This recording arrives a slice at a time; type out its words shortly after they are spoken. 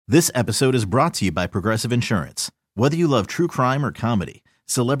This episode is brought to you by Progressive Insurance. Whether you love true crime or comedy,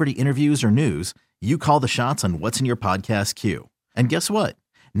 celebrity interviews or news, you call the shots on what's in your podcast queue. And guess what?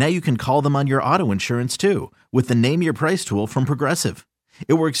 Now you can call them on your auto insurance too with the Name Your Price tool from Progressive.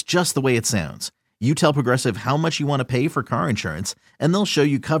 It works just the way it sounds. You tell Progressive how much you want to pay for car insurance, and they'll show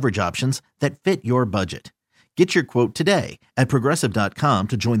you coverage options that fit your budget. Get your quote today at Progressive.com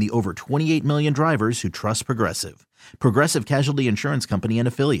to join the over 28 million drivers who trust Progressive. Progressive Casualty Insurance Company and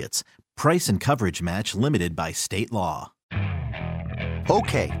Affiliates. Price and coverage match limited by state law.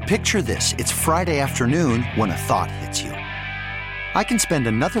 Okay, picture this. It's Friday afternoon when a thought hits you. I can spend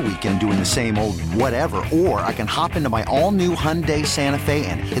another weekend doing the same old whatever, or I can hop into my all-new Hyundai Santa Fe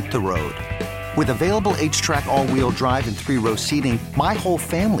and hit the road. With available H-Track all-wheel drive and 3-row seating, my whole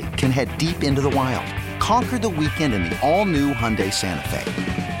family can head deep into the wild. Conquer the weekend in the all-new Hyundai Santa Fe.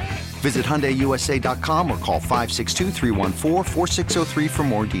 Visit HyundaiUSA.com or call 562-314-4603 for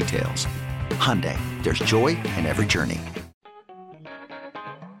more details. Hyundai, there's joy in every journey.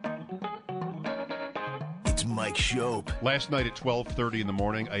 It's Mike Shope. Last night at 12:30 in the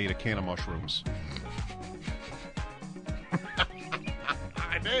morning, I ate a can of mushrooms.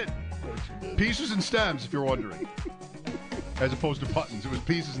 I did. Pieces and stems, if you're wondering. As opposed to buttons. It was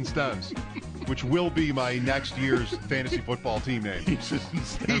pieces and stems, which will be my next year's fantasy football team name. Pieces and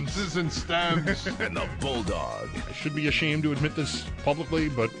stems. Pieces and stems. And the Bulldog. I should be ashamed to admit this publicly,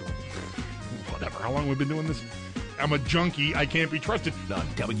 but whatever. How long have we been doing this? I'm a junkie. I can't be trusted. On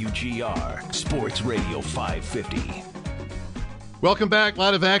WGR Sports Radio 550. Welcome back. A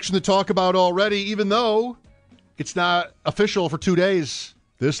lot of action to talk about already, even though it's not official for 2 days.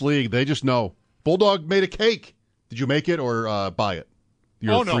 This league, they just know. Bulldog made a cake. Did you make it or buy it?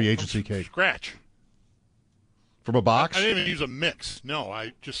 Your free agency cake. Scratch. From a box? I didn't even use a mix. No,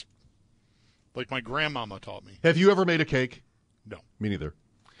 I just, like my grandmama taught me. Have you ever made a cake? No. Me neither.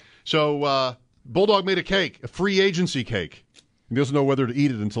 So, Bulldog made a cake, a free agency cake. He doesn't know whether to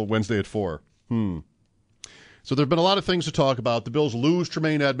eat it until Wednesday at 4. So there have been a lot of things to talk about. The Bills lose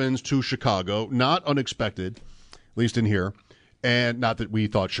Tremaine Edmunds to Chicago. Not unexpected, at least in here. And not that we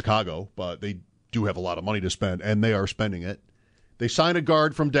thought Chicago, but they do have a lot of money to spend, and they are spending it. They sign a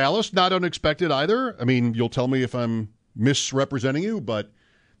guard from Dallas, not unexpected either. I mean, you'll tell me if I'm misrepresenting you, but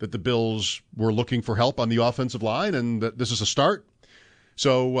that the Bills were looking for help on the offensive line, and that this is a start.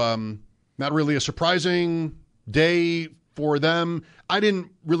 So not really a surprising day for them. I didn't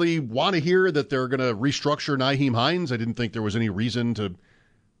really want to hear that they're going to restructure Nyheim Hines. I didn't think there was any reason to,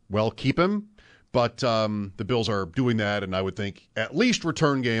 keep him. But the Bills are doing that, and I would think at least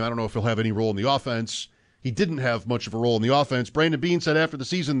return game. I don't know if he'll have any role in the offense. He didn't have much of a role in the offense. Brandon Beane said after the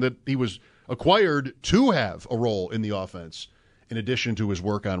season that he was acquired to have a role in the offense in addition to his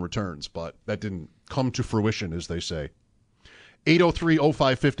work on returns, but that didn't come to fruition, as they say.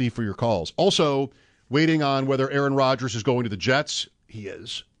 803-0550 for your calls. Also, waiting on whether Aaron Rodgers is going to the Jets. He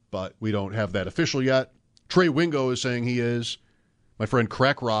is, but we don't have that official yet. Trey Wingo is saying he is. My friend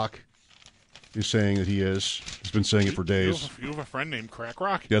Crack Rock is saying that he is. He's been saying it for days. You have a friend named Crack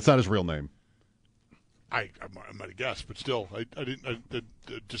Rock? Yeah, it's not his real name. I might have guessed, but still, I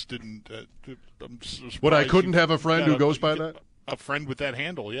just didn't. I'm surprised. What, I couldn't have a friend who goes by that? A friend with that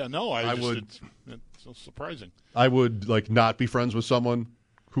handle, yeah. No, I would. It's so surprising. I would, not be friends with someone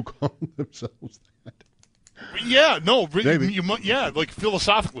who called themselves that. Yeah, no. Maybe.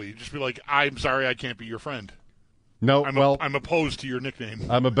 Philosophically, you'd just be like, I'm sorry, I can't be your friend. No, I'm opposed to your nickname.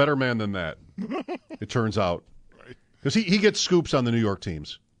 I'm a better man than that, it turns out. Because he gets scoops on the New York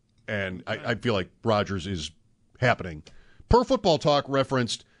teams, and I feel like Rodgers is happening. Per Football Talk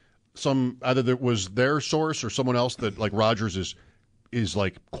referenced either that was their source or someone else that, Rodgers is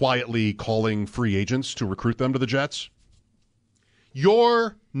quietly calling free agents to recruit them to the Jets.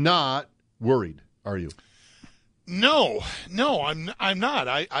 You're not worried, are you? No, I'm not.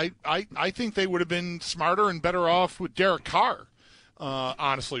 I think they would have been smarter and better off with Derek Carr.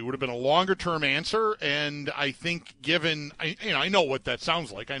 Honestly, would have been a longer term answer, and I think I know what that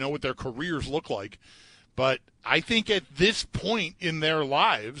sounds like. I know what their careers look like, but I think at this point in their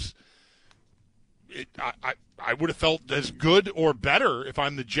lives, I would have felt as good or better if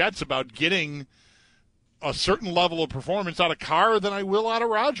I'm the Jets about getting a certain level of performance out of Carr than I will out of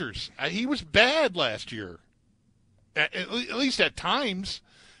Rodgers. He was bad last year. At least at times,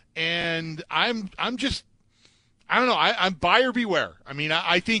 and I'm just, I don't know, I'm buyer beware. I mean,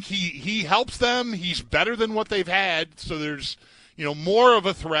 I think he helps them. He's better than what they've had, so there's, more of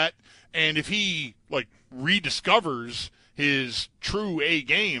a threat. And if he, rediscovers his true A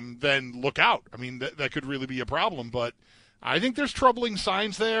game, then look out. I mean, that could really be a problem. But I think there's troubling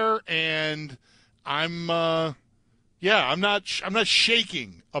signs there, and I'm Yeah, I'm not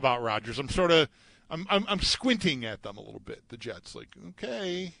shaking about Rodgers. I'm squinting at them a little bit. The Jets, like,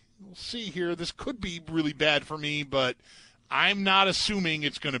 okay, we'll see here. This could be really bad for me, but I'm not assuming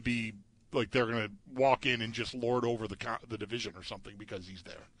it's going to be like they're going to walk in and just lord over the division or something because he's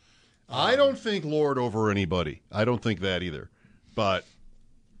there. I don't think lord over anybody. I don't think that either. But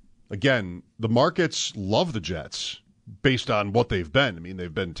again, the markets love the Jets based on what they've been. I mean,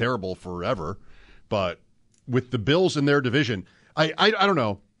 they've been terrible forever, but with the Bills in their division, I don't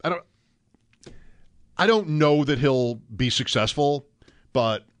know. I don't know that he'll be successful,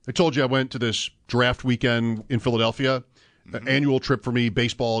 but I told you I went to this draft weekend in Philadelphia, an annual trip for me,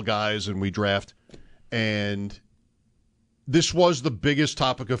 baseball guys, and we draft. And this was the biggest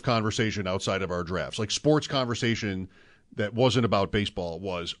topic of conversation outside of our drafts. Like sports conversation that wasn't about baseball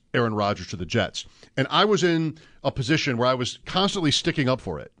was Aaron Rodgers to the Jets. And I was in a position where I was constantly sticking up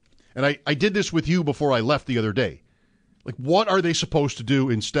for it. And I did this with you before I left the other day. Like, what are they supposed to do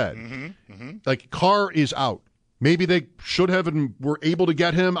instead? Like, Carr is out. Maybe they should have and were able to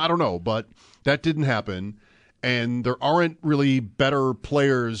get him. I don't know, but that didn't happen. And there aren't really better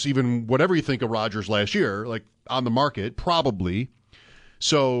players, even whatever you think of Rodgers last year, like on the market, probably.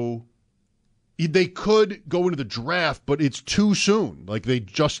 So they could go into the draft, but it's too soon. Like, they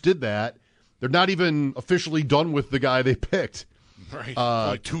just did that. They're not even officially done with the guy they picked. Right,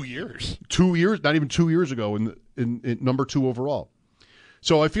 like 2 years. 2 years, not even 2 years ago in number 2 overall.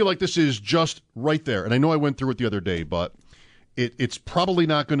 So I feel like this is just right there. And I know I went through it the other day, but it's probably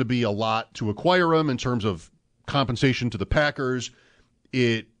not going to be a lot to acquire him in terms of compensation to the Packers.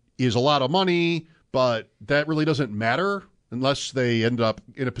 It is a lot of money, but that really doesn't matter unless they end up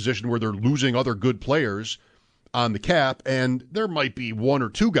in a position where they're losing other good players on the cap. And there might be one or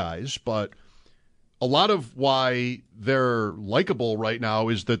two guys, but a lot of why they're likable right now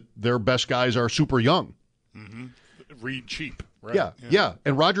is that their best guys are super young. Reed cheap. Right? Yeah.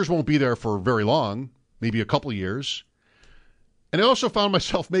 And Rodgers won't be there for very long, maybe a couple of years. And I also found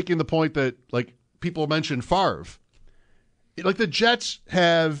myself making the point that, like, people mentioned Favre. Like, the Jets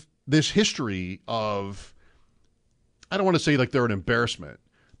have this history of, I don't want to say like they're an embarrassment,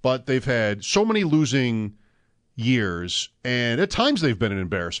 but they've had so many losing years, and at times they've been an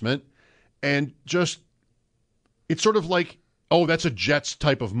embarrassment. And just, it's sort of like, oh, that's a Jets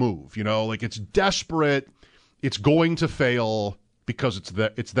type of move, you know? Like, it's desperate, it's going to fail because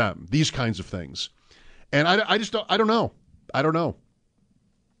it's them. These kinds of things. And I just don't, I don't know.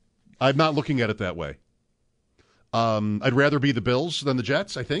 I'm not looking at it that way. I'd rather be the Bills than the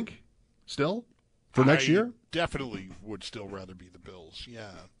Jets, I think, still, for next year. Definitely would still rather be the Bills,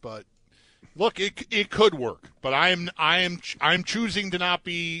 yeah. But look, it could work, but I'm choosing to not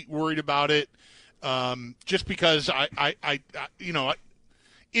be worried about it, just because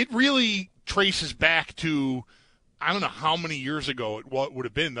it really traces back to, I don't know how many years ago it would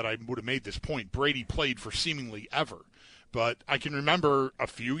have been that I would have made this point. Brady played for seemingly ever, but I can remember a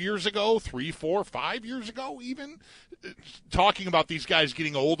few years ago, 3, 4, 5 years ago, even talking about these guys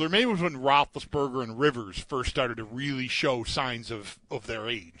getting older. Maybe it was when Roethlisberger and Rivers first started to really show signs of their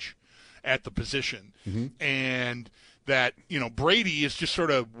age at the position. And that, Brady has just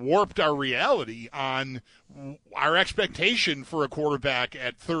sort of warped our reality on our expectation for a quarterback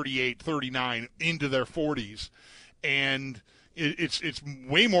at 38, 39 into their 40s. And it's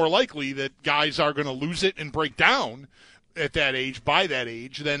way more likely that guys are going to lose it and break down at that age, by that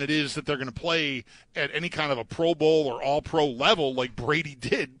age, than it is that they're going to play at any kind of a Pro Bowl or all-pro level like Brady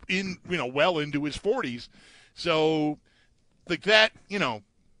did well into his 40s. So, like that,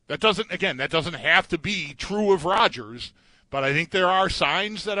 that doesn't have to be true of Rodgers, but I think there are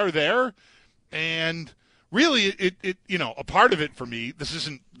signs that are there, and really, it a part of it for me, this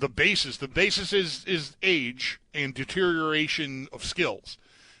isn't the basis. The basis is age and deterioration of skills.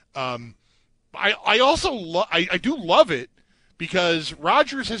 I also I do love it because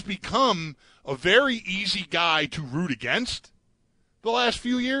Rodgers has become a very easy guy to root against the last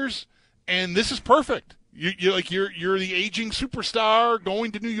few years, and this is perfect. You're the aging superstar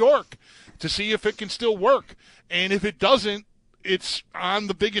going to New York to see if it can still work, and if it doesn't, it's on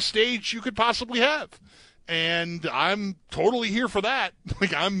the biggest stage you could possibly have. And I'm totally here for that.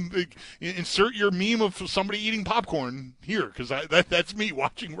 Insert your meme of somebody eating popcorn here, because that's me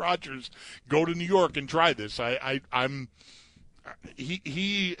watching Rodgers go to New York and try this.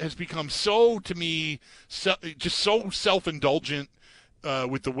 He has become so, to me, just so self-indulgent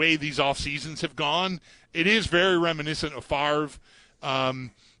with the way these off seasons have gone. It is very reminiscent of Favre,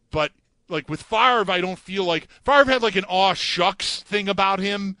 but like with Favre, I don't feel like Favre had like an aw shucks thing about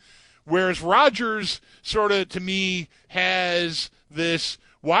him. Whereas Rodgers sort of, to me, has this,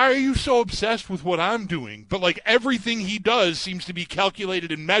 why are you so obsessed with what I'm doing? But like everything he does seems to be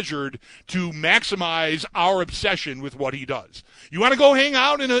calculated and measured to maximize our obsession with what he does. You want to go hang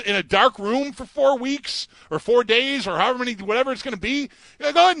out in a dark room for 4 weeks or 4 days or however many, whatever it's going to be? Go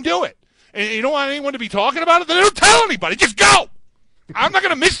ahead and do it. And you don't want anyone to be talking about it? Then don't tell anybody. Just go. I'm not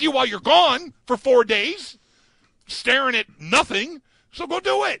going to miss you while you're gone for 4 days, staring at nothing. So go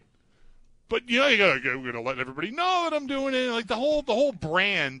do it. But you gotta let everybody know that I'm doing it. Like the whole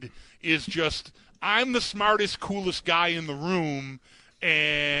brand is just I'm the smartest, coolest guy in the room,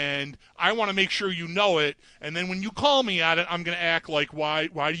 and I want to make sure you know it. And then when you call me at it, I'm gonna act like why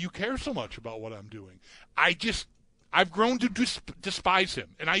do you care so much about what I'm doing? I've grown to despise him,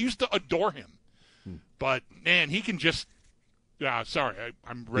 and I used to adore him. But man, he can just. Yeah, sorry,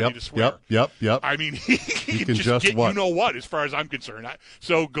 I'm ready to swear. Yep. I mean, he can just get what? You know what, as far as I'm concerned.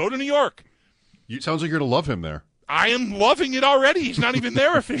 So go to New York. It sounds like you're going to love him there. I am loving it already. He's not even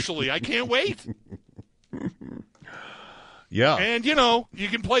there officially. I can't wait. Yeah. And, you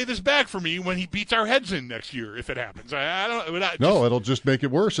can play this back for me when he beats our heads in next year if it happens. It'll just make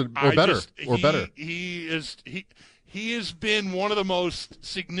it worse or better. He has been one of the most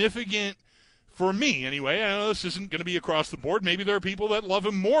significant, for me anyway. I know this isn't going to be across the board. Maybe there are people that love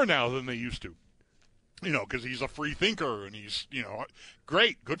him more now than they used to. Because he's a free thinker and he's,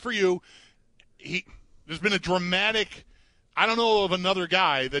 great. Good for you. There's been a dramatic, I don't know of another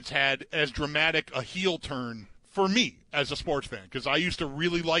guy that's had as dramatic a heel turn for me as a sports fan, because I used to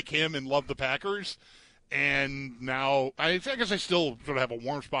really like him and love the Packers, and now I guess I still sort of have a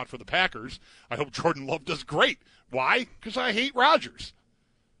warm spot for the Packers. I hope Jordan Love does great. Why? Because I hate Rodgers.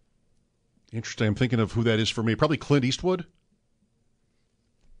 Interesting. I'm thinking of who that is for me. Probably Clint Eastwood.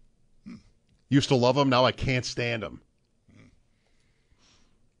 Used to love him. Now I can't stand him.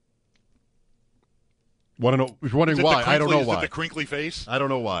 Want to know? If you're wondering why, I don't know why. Is it the crinkly face? I don't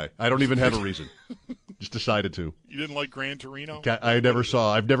know why. I don't even have a reason. Just decided to. You didn't like Gran Torino? I've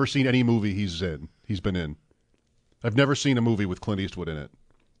never seen any movie he's been in. I've never seen a movie with Clint Eastwood in it.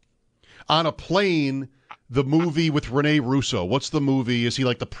 On a Plane, the movie with Rene Russo. What's the movie? Is he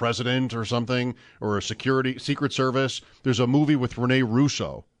like the president or something? Or a Secret Service? There's a movie with Rene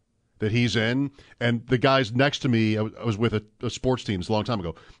Russo that he's in, and the guys next to me, I was with a sports team, it's a long time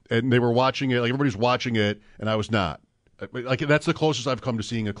ago, and they were watching it, like everybody's watching it, and I was not. Like that's the closest I've come to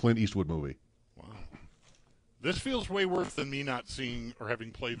seeing a Clint Eastwood movie. Wow. This feels way worse than me not seeing or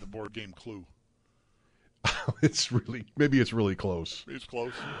having played the board game Clue. Maybe it's really close. It's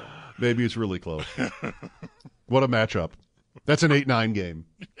close. Maybe it's really close. What a matchup. That's an 8-9 game.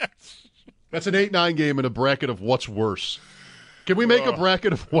 Yes. That's an 8-9 game in a bracket of what's worse. Can we make a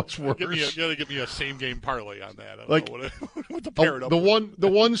bracket of what's worse? You gotta give me a same game parlay on that. I don't know what to pair it up. The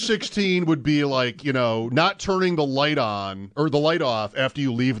 116 would be like, not turning the light on or the light off after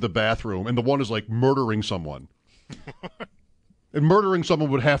you leave the bathroom, and the one is like murdering someone. And murdering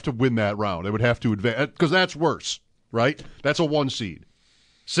someone would have to win that round. They would have to advance because that's worse, right? That's a 1 seed.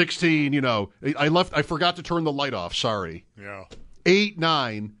 16, I forgot to turn the light off. Sorry. Yeah.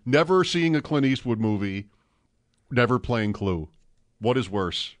 8-9, never seeing a Clint Eastwood movie. Never playing Clue. What is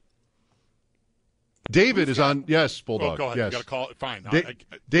worse? David is on. Yes, Bulldog. Oh, go ahead. Yes. You got to call it. Fine.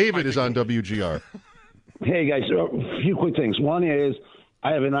 David is on WGR. Hey, guys. A few quick things. One is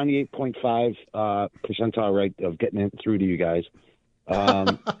I have a 98.5 percentile rate of getting it through to you guys.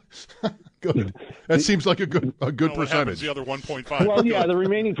 Good. That seems like a good percentage. What happens the other 1.5? Well, yeah, the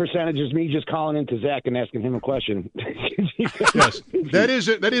remaining percentage is me just calling into Zach and asking him a question. Yes, that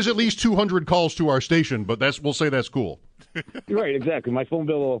is at least 200 calls to our station, but we'll say that's cool. Right, exactly. My phone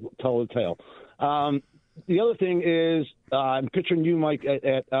bill will tell the tale. The other thing is I'm picturing you, Mike,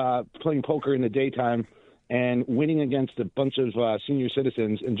 at playing poker in the daytime and winning against a bunch of senior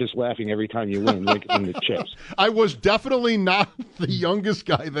citizens and just laughing every time you win, like in the chips. I was definitely not the youngest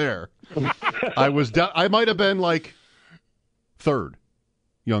guy there. I might have been like third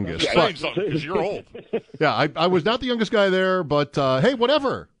youngest. Because you're old. Yeah, I was not the youngest guy there, but hey,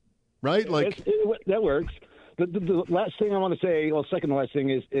 whatever, right? Like that works. The last thing I want to say, second to last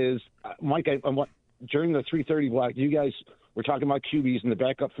thing is Mike, during the 3:30 block, you guys were talking about QBs and the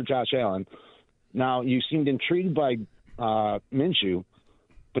backup for Josh Allen. Now, you seemed intrigued by Minshew,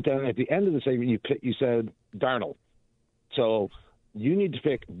 but then at the end of the segment, you said Darnold. So you need to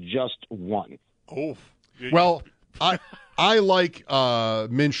pick just one. Oh. Well, I like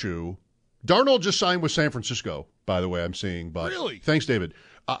Minshew. Darnold just signed with San Francisco, by the way, I'm seeing. But really? Thanks, David.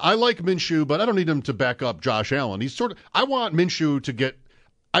 I like Minshew, but I don't need him to back up Josh Allen. I want Minshew to get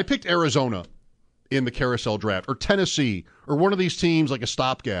 – I picked Arizona in the carousel draft or Tennessee or one of these teams like a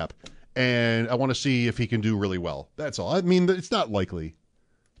stopgap. And I want to see if he can do really well. That's all. I mean, it's not likely.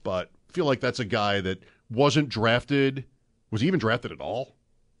 but I feel like that's a guy that wasn't drafted. Was he even drafted at all?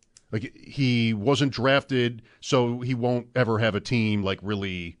 Like, he wasn't drafted, so he won't ever have a team, like,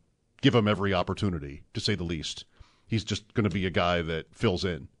 really give him every opportunity, to say the least. He's just going to be a guy that fills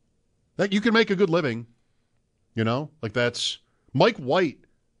in. That you can make a good living, you know? Like, that's Mike White,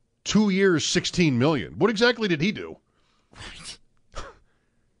 2 years, $16 million. What exactly did he do? Right.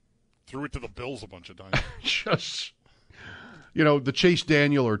 Threw it to the Bills a bunch of times. Just, you know, the Chase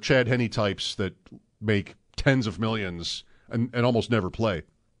Daniel or Chad Henne types that make tens of millions and almost never play.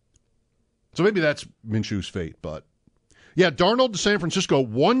 So maybe that's Minshew's fate, but yeah, Darnold to San Francisco,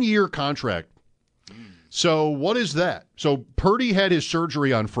 1-year contract. So what is that? So Purdy had his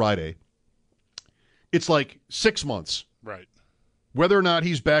surgery on Friday. It's like 6 months. Right. Whether or not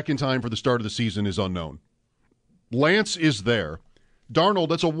he's back in time for the start of the season is unknown. Lance is there. Darnold,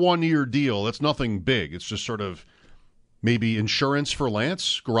 that's a 1-year deal. That's nothing big. It's just sort of maybe insurance for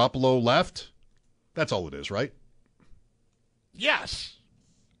Lance. Garoppolo left. That's all it is, right? Yes.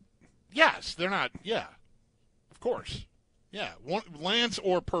 Yes, they're not. Yeah, of course. Yeah, Lance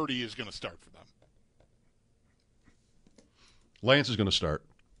or Purdy is going to start for them. Lance is going to start.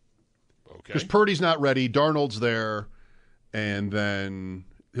 Okay. Because Purdy's not ready. Darnold's there, and then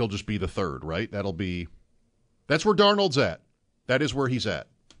he'll just be the third, right? That's where Darnold's at. That is where he's at.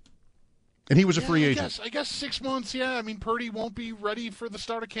 And he was a free agent. I guess 6 months, yeah. I mean, Purdy won't be ready for the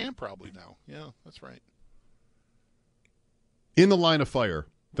start of camp probably now. Yeah, that's right. In the Line of Fire.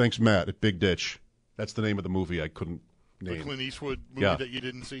 Thanks, Matt, at Big Ditch. That's the name of the movie I couldn't name. The Clint Eastwood movie that you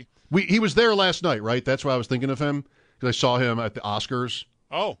didn't see? He was there last night, right? That's why I was thinking of him, because I saw him at the Oscars.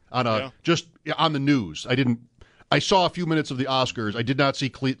 Oh, just on the news. I saw a few minutes of the Oscars. I did not see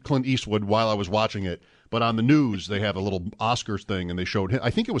Clint Eastwood while I was watching it, but on the news they have a little Oscars thing, and they showed him.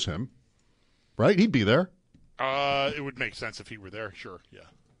 I think it was him, right? He'd be there. It would make sense if he were there. Sure,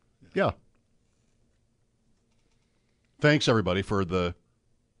 Yeah. Thanks everybody for the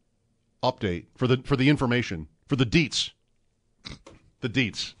update, for the information, for the deets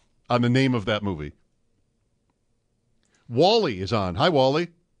on the name of that movie. Wally is on. Hi, Wally.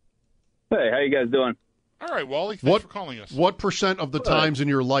 Hey, how you guys doing? All right, Wally. Thanks for calling us. What percent of the times in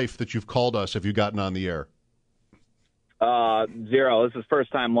your life that you've called us have you gotten on the air? 0. This is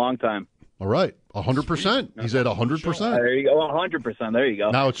first time, long time. All right, 100%. He's at 100%. There you go, 100%. There you go.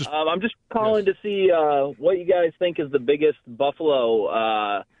 Now it's just. I'm just calling to see what you guys think is the biggest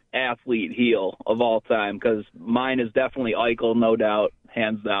Buffalo athlete heel of all time, because mine is definitely Eichel, no doubt,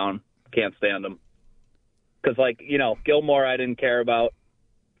 hands down. Can't stand him. Because, Gilmore I didn't care about.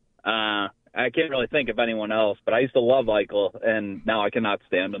 I can't really think of anyone else, but I used to love Eichel, and now I cannot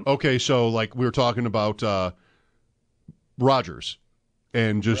stand him. Okay, so we were talking about Rodgers,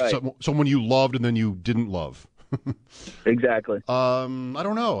 and just right. someone you loved and then you didn't love. Exactly. I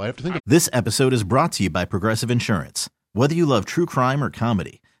don't know. I have to think. This episode is brought to you by Progressive Insurance. Whether you love true crime or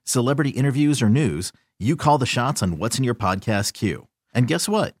comedy, celebrity interviews or news, you call the shots on what's in your podcast queue. And guess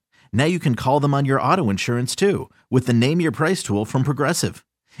what? Now you can call them on your auto insurance too, with the Name Your Price tool from Progressive.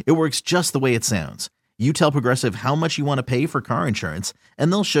 It works just the way it sounds. You tell Progressive how much you want to pay for car insurance,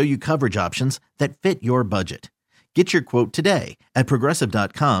 and they'll show you coverage options that fit your budget. Get your quote today at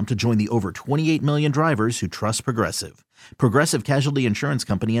Progressive.com to join the over 28 million drivers who trust Progressive. Progressive Casualty Insurance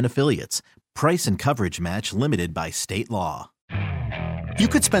Company and Affiliates. Price and coverage match limited by state law. You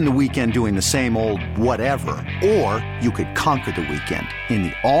could spend the weekend doing the same old whatever, or you could conquer the weekend in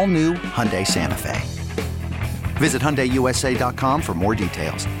the all-new Hyundai Santa Fe. Visit HyundaiUSA.com for more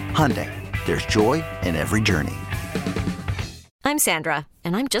details. Hyundai, there's joy in every journey. I'm Sandra,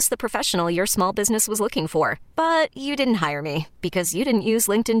 and I'm just the professional your small business was looking for. But you didn't hire me because you didn't use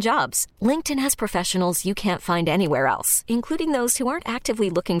LinkedIn Jobs. LinkedIn has professionals you can't find anywhere else, including those who aren't actively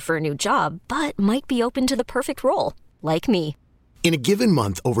looking for a new job, but might be open to the perfect role, like me. In a given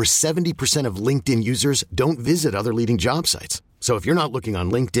month, over 70% of LinkedIn users don't visit other leading job sites. So if you're not looking on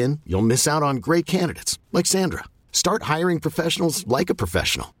LinkedIn, you'll miss out on great candidates like Sandra. Start hiring professionals like a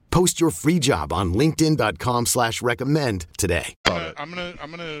professional. Post your free job on linkedin.com/recommend today. I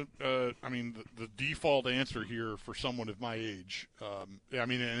mean, the default answer here for someone of my age, and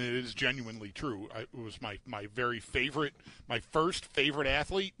it is genuinely true. It was my first favorite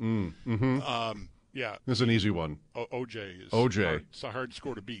athlete. Yeah. This is an easy one. OJ is OJ. It's a hard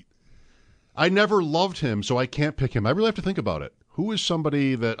score to beat. I never loved him, so I can't pick him. I really have to think about it. Who is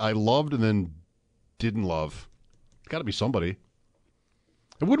somebody that I loved and then didn't love? It's got to be somebody.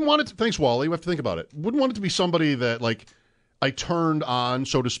 I wouldn't want it to, thanks, Wally. We have to think about it. Wouldn't want it to be somebody that, I turned on,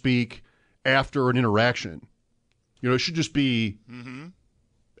 so to speak, after an interaction. It should just be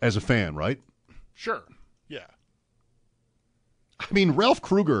as a fan, right? Sure. Yeah. I mean, Ralph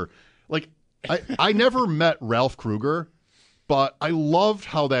Kruger, like, I never met Ralph Kruger, but I loved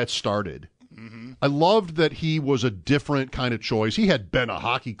how that started. Mm-hmm. I loved that he was a different kind of choice. He had been a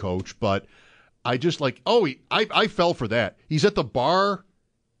hockey coach, but I just I fell for that. He's at the bar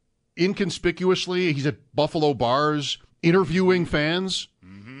inconspicuously. He's at Buffalo bars interviewing fans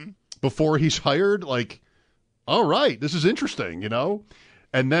before he's hired. Like, all right, this is interesting,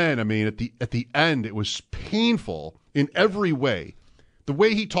 And then, I mean, at the end, it was painful in every way. The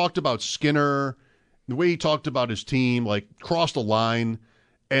way he talked about Skinner, the way he talked about his team, like, crossed a line,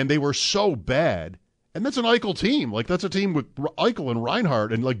 and they were so bad. And that's an Eichel team. Like, that's a team with Eichel and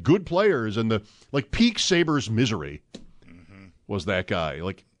Reinhart and, like, good players. And the, like, peak Sabres misery was that guy.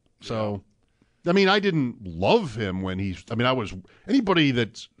 Like, so, I mean, I didn't love him when anybody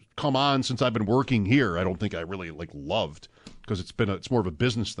that's come on since I've been working here, I don't think I really, like, loved, because it's more of a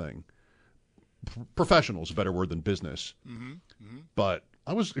business thing. Professional is a better word than business. Mm-hmm. Mm-hmm. But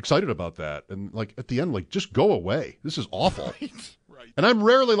I was excited about that. And, like, at the end, like, just go away. This is awful. Right. And I'm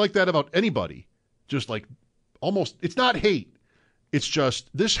rarely like that about anybody. Just, like, almost, it's not hate. It's just,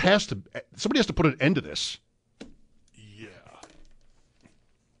 somebody has to put an end to this. Yeah.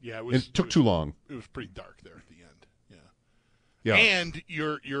 Yeah, it took too long. It was pretty dark there at the end. Yeah. Yeah. And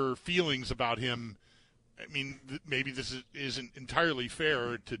your feelings about him, I mean, maybe this isn't entirely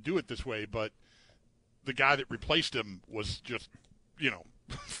fair to do it this way, but the guy that replaced him was just,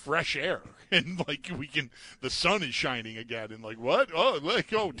 fresh air. And, like, the sun is shining again. And, like, what?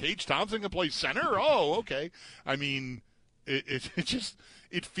 Oh, Tage Thompson can play center? Oh, okay. I mean,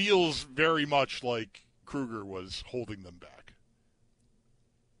 it feels very much like Kruger was holding them back.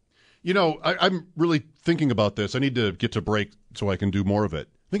 I'm really thinking about this. I need to get to break so I can do more of it.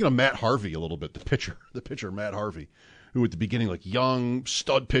 Thinking of Matt Harvey a little bit, the pitcher Matt Harvey, who at the beginning, like, young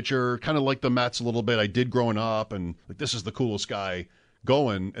stud pitcher, kind of like the Mets a little bit. I did growing up, and, like, this is the coolest guy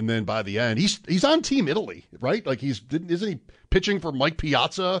going. And then by the end, he's on Team Italy, right? Like, isn't he pitching for Mike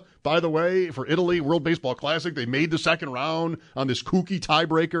Piazza, by the way, for Italy World Baseball Classic? They made the second round on this kooky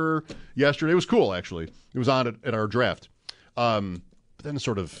tiebreaker yesterday. It was cool, actually. It was on at our draft. But then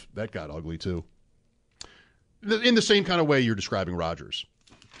sort of that got ugly too, in the same kind of way you're describing Rodgers.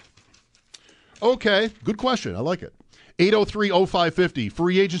 Okay, good question. I like it. 803-0550.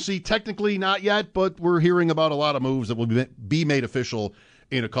 Free agency, technically not yet, but we're hearing about a lot of moves that will be made official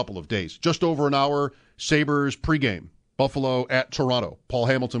in a couple of days. Just over an hour, Sabres pregame. Buffalo at Toronto. Paul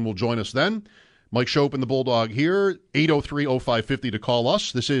Hamilton will join us then. Mike Shope and the Bulldog here. 803-0550 to call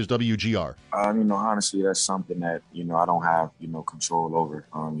us. This is WGR. Honestly, that's something that, I don't have, control over.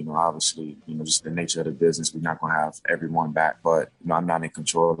 Obviously, just the nature of the business, we're not going to have everyone back. But, I'm not in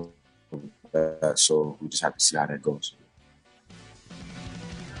control of that, so we just have to see how that goes.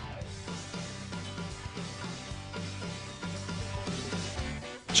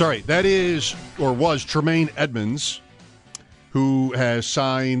 Sorry, that is or was Tremaine Edmonds, who has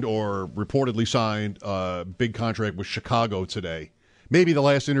signed or reportedly signed a big contract with Chicago today. Maybe the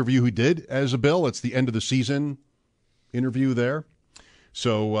last interview he did as a Bill. It's the end of the season interview there.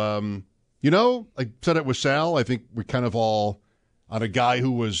 So, I said it with Sal. I think we kind of all on a guy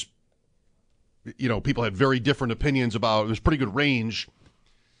who was, people had very different opinions about. There's pretty good range.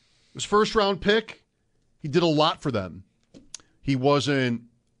 His first-round pick, he did a lot for them. He wasn't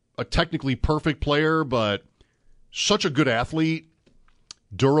a technically perfect player, but such a good athlete,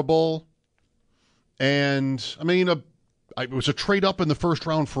 durable, and, it was a trade up in the first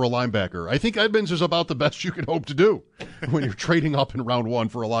round for a linebacker. I think Edmonds is about the best you can hope to do when you're trading up in round one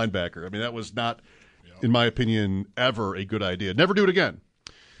for a linebacker. That was not, in my opinion, ever a good idea. Never do it again.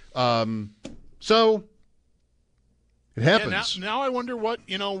 So it happens. Yeah, now I wonder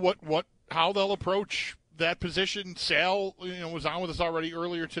how they'll approach that position. Sal, was on with us already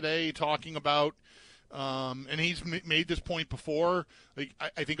earlier today talking about, and he's made this point before. Like,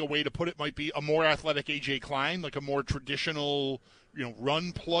 I think a way to put it might be a more athletic A.J. Klein, like a more traditional,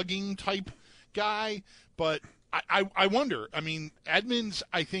 run plugging type guy. But I wonder. Edmonds,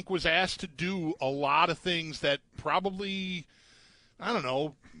 I think, was asked to do a lot of things that probably, I don't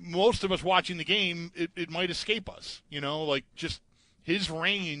know, most of us watching the game, it might escape us. Like, just his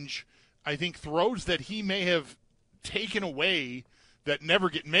range. I think throws that he may have taken away that never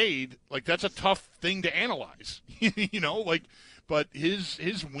get made, like, that's a tough thing to analyze, but his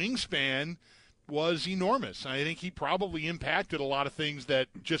wingspan was enormous. I think he probably impacted a lot of things that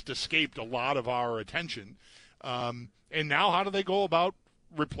just escaped a lot of our attention. And now how do they go about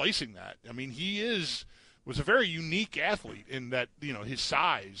replacing that? He was a very unique athlete in that, his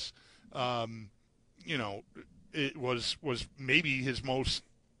size, it was maybe his most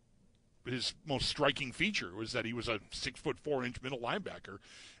his most striking feature was that he was a 6'4" middle linebacker.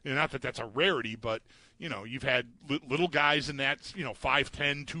 And not that that's a rarity, but you've had little guys in that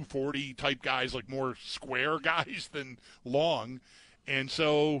 5'10", 240 type guys, like more square guys than long. And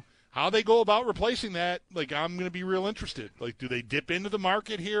so how they go about replacing that, like, I'm going to be real interested. Like, do they dip into the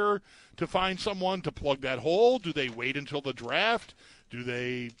market here to find someone to plug that hole? Do they wait until the draft? Do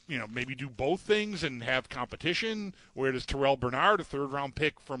they, maybe do both things and have competition? Where does Terrell Bernard, a third-round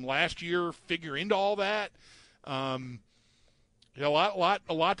pick from last year, figure into all that? A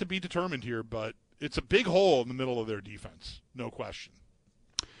lot to be determined here, but it's a big hole in the middle of their defense, no question.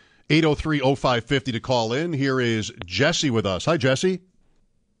 803-0550 to call in. Here is Jesse with us. Hi, Jesse.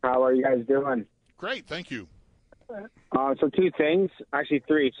 How are you guys doing? Great, thank you. So two things, actually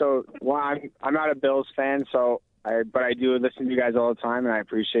three. So one, I'm not a Bills fan, but I do listen to you guys all the time, and I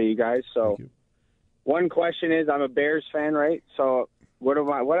appreciate you guys. So one question is, I'm a Bears fan, right? So what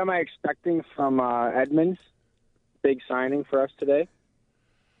am I expecting from Edmonds? Big signing for us today.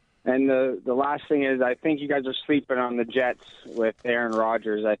 And the last thing is, I think you guys are sleeping on the Jets with Aaron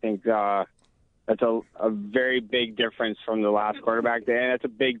Rodgers. I think that's a very big difference from the last quarterback there. And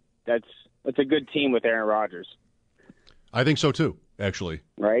that's a good team with Aaron Rodgers. I think so too, actually.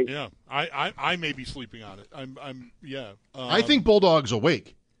 Right? Yeah, I may be sleeping on it. I think Bulldog's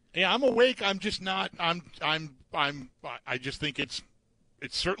awake. Yeah, I'm awake. I'm just not. I just think it's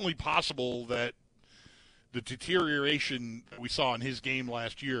certainly possible that the deterioration that we saw in his game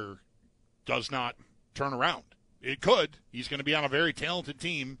last year does not turn around. It could. He's going to be on a very talented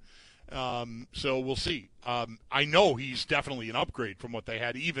team, so we'll see. I know he's definitely an upgrade from what they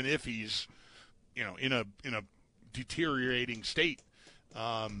had, even if he's, in a deteriorating state.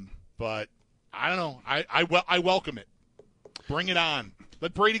 But I don't know. I welcome it. Bring it on.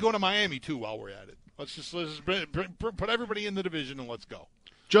 Let Brady go to Miami too while we're at it. Let's just put everybody in the division and let's go.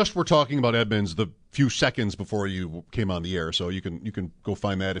 Just we're talking about Edmonds the few seconds before you came on the air, so you can go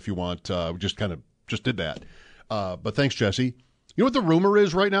find that if you want. We just did that. But thanks, Jesse. You know what the rumor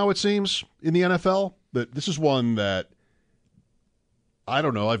is right now, it seems, in the NFL? That this is one that, I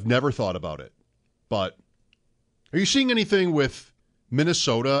don't know, I've never thought about it. But are you seeing anything with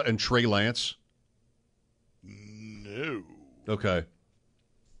Minnesota and Trey Lance? No. Okay.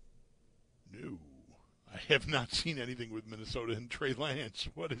 No. I have not seen anything with Minnesota and Trey Lance.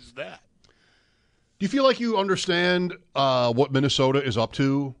 What is that? Do you feel like you understand what Minnesota is up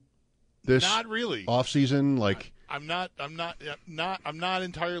to this not really offseason? Like, I'm not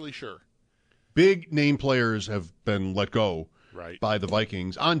entirely sure. Big name players have been let go by the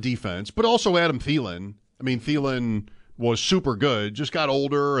Vikings on defense, but also Adam Thielen. I mean, Thielen was super good, just got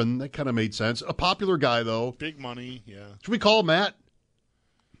older, and that kind of made sense. A popular guy, though. Big money, yeah. Should we call Matt?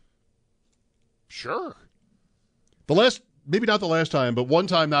 Sure. Maybe not the last time, but one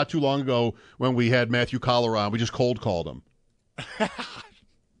time not too long ago when we had Matthew Collar on, we just cold called him.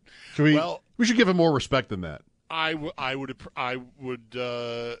 We should give him more respect than that. I would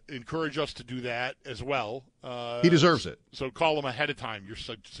encourage us to do that as well. He deserves it. So call him ahead of time. You're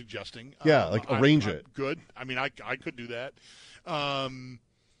suggesting? Yeah, arrange it. Good. I mean, I could do that.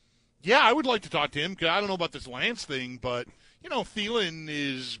 Yeah, I would like to talk to him because I don't know about this Lance thing, but Thielen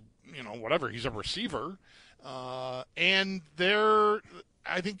is whatever. He's a receiver, and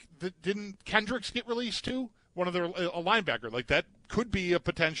I think didn't Kendricks get released too? One of a linebacker like that could be a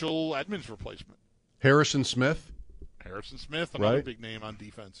potential Edmonds replacement. Harrison Smith, another big name on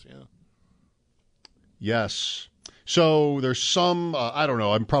defense, yeah. Yes. So there's some, I don't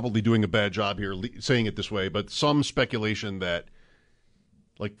know, I'm probably doing a bad job here saying it this way, but some speculation that,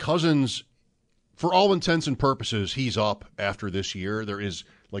 like, Cousins, for all intents and purposes, he's up after this year. There is,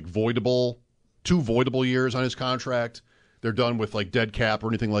 like, two voidable years on his contract. They're done with, like, dead cap or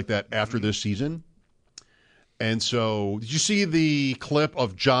anything like that after this season. And so, did you see the clip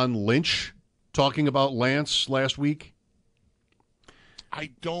of John Lynch talking about Lance last week?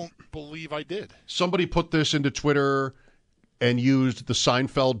 I don't believe I did. Somebody put this into Twitter and used the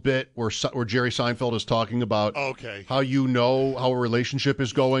Seinfeld bit where Jerry Seinfeld is talking about how you know how a relationship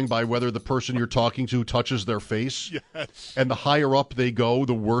is going by whether the person you're talking to touches their face. Yes. And the higher up they go,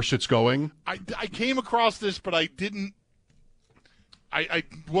 the worse it's going. I came across this, but I didn't. I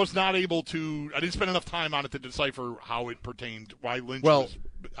was not able to. I didn't spend enough time on it to decipher how it pertained. Why Lynch?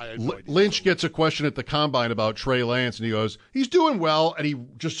 Lynch gets a question at the combine about Trey Lance, and he goes, "He's doing well," and he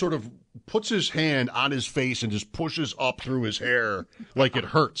just sort of puts his hand on his face and just pushes up through his hair like it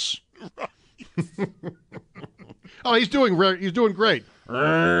hurts. Right. Oh, he's doing great. Yeah,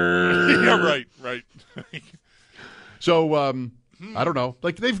 right. So I don't know.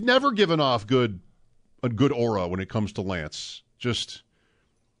 Like, they've never given off a good aura when it comes to Lance. Just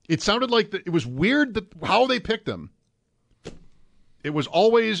It sounded like it was weird that how they picked him. It was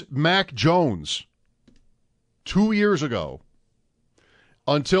always Mac Jones 2 years ago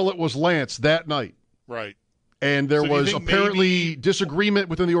until it was Lance that night. Right. And there was apparently maybe disagreement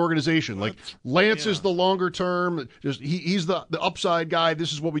within the organization. Like, Lance is the longer term. He's the upside guy.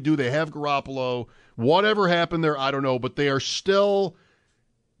 This is what we do. They have Garoppolo. Whatever happened there, I don't know. But they are still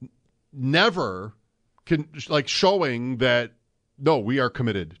never showing that, no, we are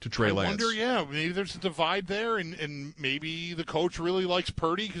committed to Trey Lance. I wonder, maybe there's a divide there, and maybe the coach really likes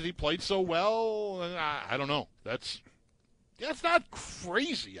Purdy because he played so well. I don't know. That's not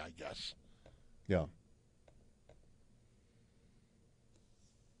crazy, I guess. Yeah.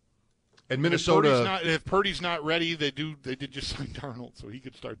 And Minnesota, if Purdy's not ready, they did just sign Darnold so he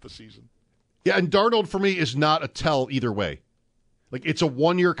could start the season. Yeah, and Darnold for me is not a tell either way. Like, it's a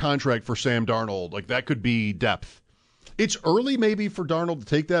 1-year contract for Sam Darnold. Like, that could be depth. It's early maybe for Darnold to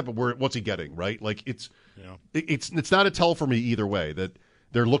take that, but what's he getting, right? Like, it's not a tell for me either way that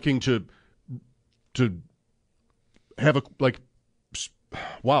they're looking to have a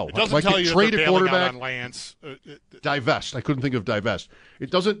wow. It doesn't like tell you trade that a they're bailing quarterback. out on Lance. Divest. I couldn't think of divest.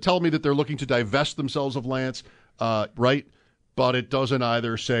 It doesn't tell me that they're looking to divest themselves of Lance, right? But it doesn't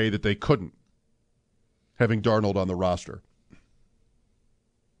either say that they couldn't, having Darnold on the roster.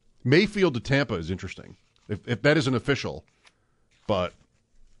 Mayfield to Tampa is interesting, if that isn't official. But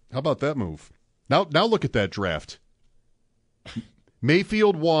how about that move? Now look at that draft.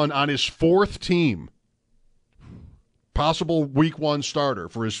 Mayfield won on his 4th team. Possible week 1 starter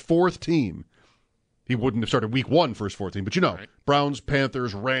for his 4th team. He wouldn't have started week 1 for his 4th team, but right. Browns,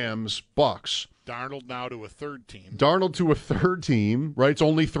 Panthers, Rams, Bucks. Darnold now to a 3rd team. Darnold to a 3rd team, right? It's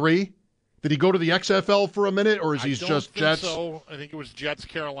only 3. Did he go to the XFL for a minute, or is he just Jets? So I think it was Jets,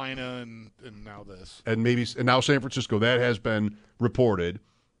 Carolina, and now this, and now San Francisco. That has been reported.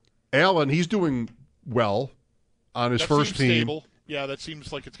 Allen, he's doing well on his first team. Stable. Yeah, that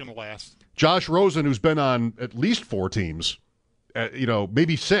seems like it's going to last. Josh Rosen, who's been on at least 4 teams,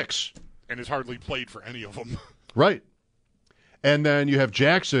 maybe 6. And has hardly played for any of them. Right. And then you have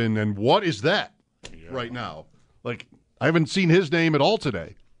Jackson, and what is that right now? Like, I haven't seen his name at all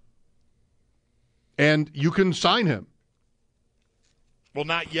today. And you can sign him. Well,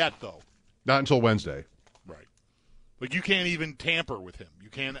 not yet, though. Not until Wednesday. Right. Like, you can't even tamper with him. You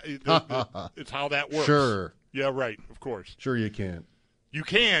can't. It's how that works. Sure. Yeah, right, of course. Sure you can. You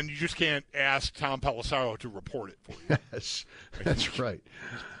can. You just can't ask Tom Pelissaro to report it for you. Yes, that's right.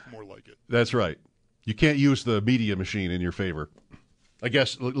 More like it. That's right. You can't use the media machine in your favor. I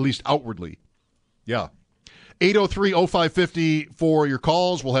guess, at least outwardly. Yeah. 803-0550 for your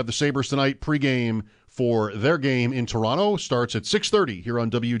calls. We'll have the Sabres tonight pregame for their game in Toronto. Starts at 6:30 here on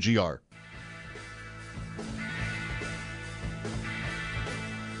WGR.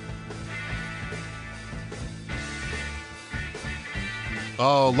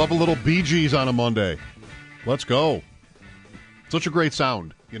 Oh, love a little Bee Gees on a Monday. Let's go. Such a great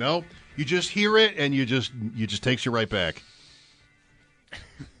sound, you know? You just hear it and you just takes you right back.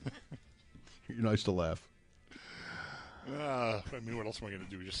 You're nice to laugh. What else am I going to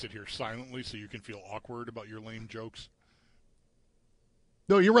do? Just sit here silently so you can feel awkward about your lame jokes?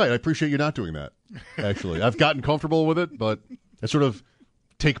 No, you're right. I appreciate you not doing that, actually. I've gotten comfortable with it, but I sort of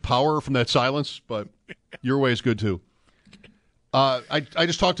take power from that silence, but your way is good, too. I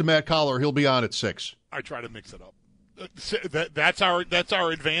just talked to Matt Collar. He'll be on at 6. I try to mix it up. That's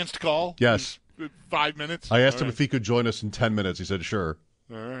our advanced call? Yes. 5 minutes? I asked him if he could join us in 10 minutes. He said, sure.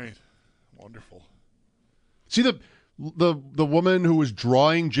 All right. Wonderful. See the woman who was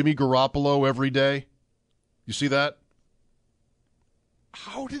drawing Jimmy Garoppolo every day? You see that?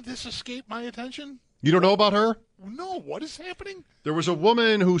 How did this escape my attention? You don't know about her? No. What is happening? There was a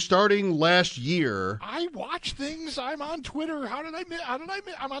woman who, starting last year, I watch things. I'm on Twitter.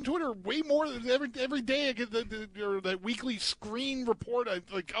 I'm on Twitter way more than every day. I get that weekly screen report.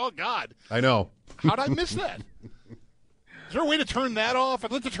 Oh God. I know. How'd I miss that? Is there a way to turn that off?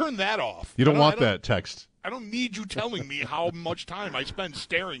 I'd like to turn that off. You don't want that text. I don't need you telling me how much time I spend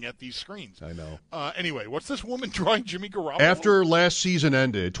staring at these screens. I know. Anyway, what's this woman drawing Jimmy Garoppolo? After last season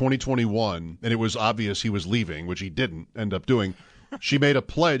ended, 2021, and it was obvious he was leaving, which he didn't end up doing, she made a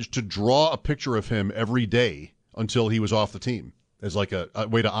pledge to draw a picture of him every day until he was off the team as like a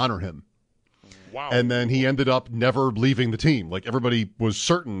way to honor him. Wow. And then he ended up never leaving the team. Like, everybody was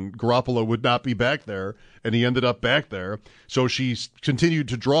certain Garoppolo would not be back there, and he ended up back there. So she continued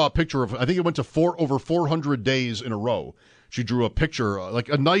to draw a picture of, I think it went to over 400 days in a row. She drew a picture, like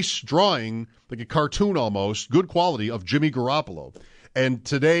a nice drawing, like a cartoon almost, good quality, of Jimmy Garoppolo. And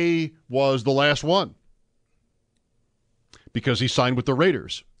today was the last one. because he signed with the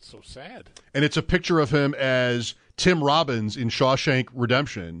Raiders. So sad. And it's a picture of him as Tim Robbins in Shawshank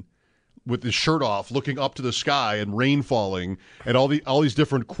Redemption with his shirt off, looking up to the sky and rain falling, and all these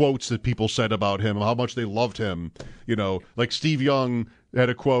different quotes that people said about him, how much they loved him. You know, like Steve Young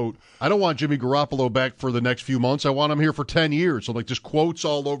had a quote, "I don't want Jimmy Garoppolo back for the next few months. I want him here for 10 years. So, like, just quotes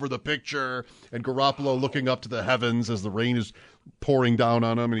all over the picture, and Garoppolo looking up to the heavens as the rain is pouring down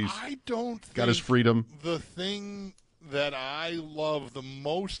on him, and got his freedom. The thing that I love the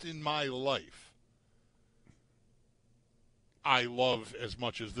most in my life, I love as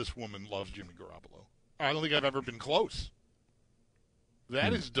much as this woman loves Jimmy Garoppolo. I don't think I've ever been close.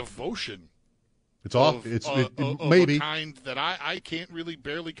 That is devotion. It's off. Of maybe a kind that I can't really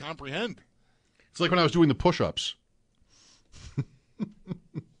barely comprehend. It's like when I was doing the push-ups.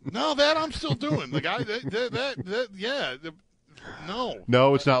 No, that I'm still doing. The guy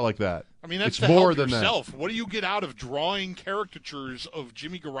No, it's not like that. I mean, that's it's to more help than yourself. that. What do you get out of drawing caricatures of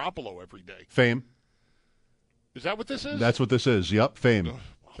Jimmy Garoppolo every day? Fame. Is that what this is? That's what this is. Yep, fame. Well,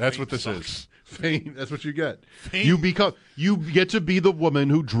 that's fame what this sucks. is. Fame. That's what you get. Fame. You get to be the woman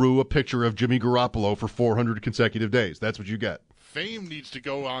who drew a picture of Jimmy Garoppolo for 400 consecutive days. That's what you get. Fame needs to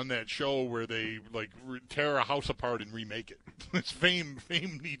go on that show where they tear a house apart and remake it. It's Fame.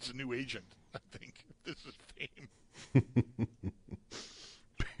 Fame needs a new agent. I think this is Fame.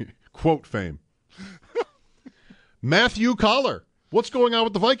 Quote Fame. Matthew Collar. What's going on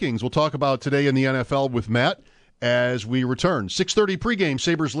with the Vikings? We'll talk about today in the NFL with Matt as we return. 6:30 pregame,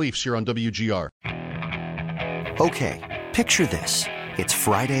 Sabres-Leafs here on WGR. Okay, picture this. It's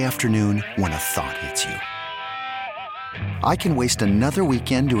Friday afternoon when a thought hits you. I can waste another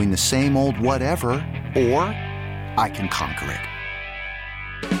weekend doing the same old whatever, or I can conquer it.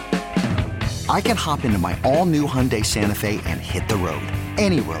 I can hop into my all-new Hyundai Santa Fe and hit the road.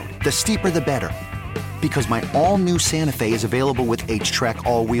 Any road. The steeper, the better. Because my all-new Santa Fe is available with H-Track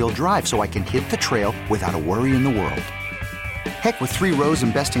all-wheel drive, so I can hit the trail without a worry in the world. Heck, with 3 rows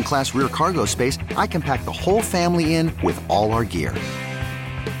and best-in-class rear cargo space, I can pack the whole family in with all our gear.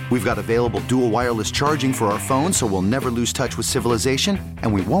 We've got available dual wireless charging for our phones, so we'll never lose touch with civilization,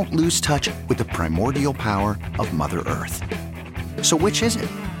 and we won't lose touch with the primordial power of Mother Earth. So which is it?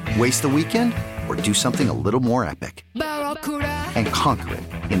 Waste the weekend or do something a little more epic? And conquer it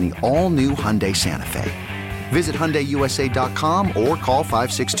in the all-new Hyundai Santa Fe. Visit HyundaiUSA.com or call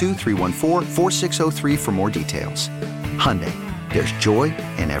 562-314-4603 for more details. Hyundai, there's joy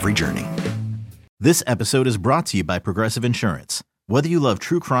in every journey. This episode is brought to you by Progressive Insurance. Whether you love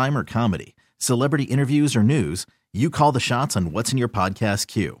true crime or comedy, celebrity interviews or news, you call the shots on what's in your podcast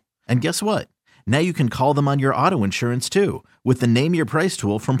queue. And guess what? Now you can call them on your auto insurance too with the Name Your Price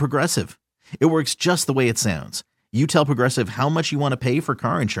tool from Progressive. It works just the way it sounds. You tell Progressive how much you want to pay for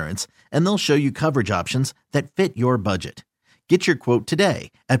car insurance, and they'll show you coverage options that fit your budget. Get your quote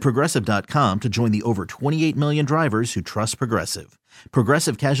today at Progressive.com to join the over 28 million drivers who trust Progressive.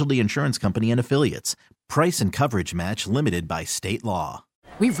 Progressive Casualty Insurance Company and Affiliates. Price and coverage match limited by state law.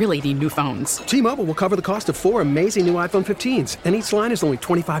 We really need new phones. T-Mobile will cover the cost of 4 amazing new iPhone 15s, and each line is only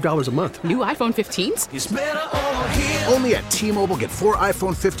 $25 a month. New iPhone 15s? It's better over here. Only at T-Mobile, get 4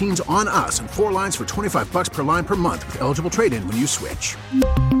 iPhone 15s on us and 4 lines for $25 per line per month with eligible trade-in when you switch.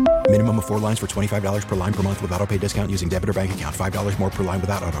 Minimum of 4 lines for $25 per line per month with autopay discount using debit or bank account. $5 more per line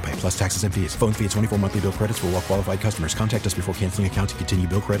without autopay, plus taxes and fees. Phone fee at 24 monthly bill credits for well-qualified customers. Contact us before canceling account to continue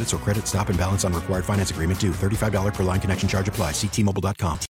bill credits or credit stop and balance on required finance agreement due. $35 per line connection charge applies. See T-Mobile.com.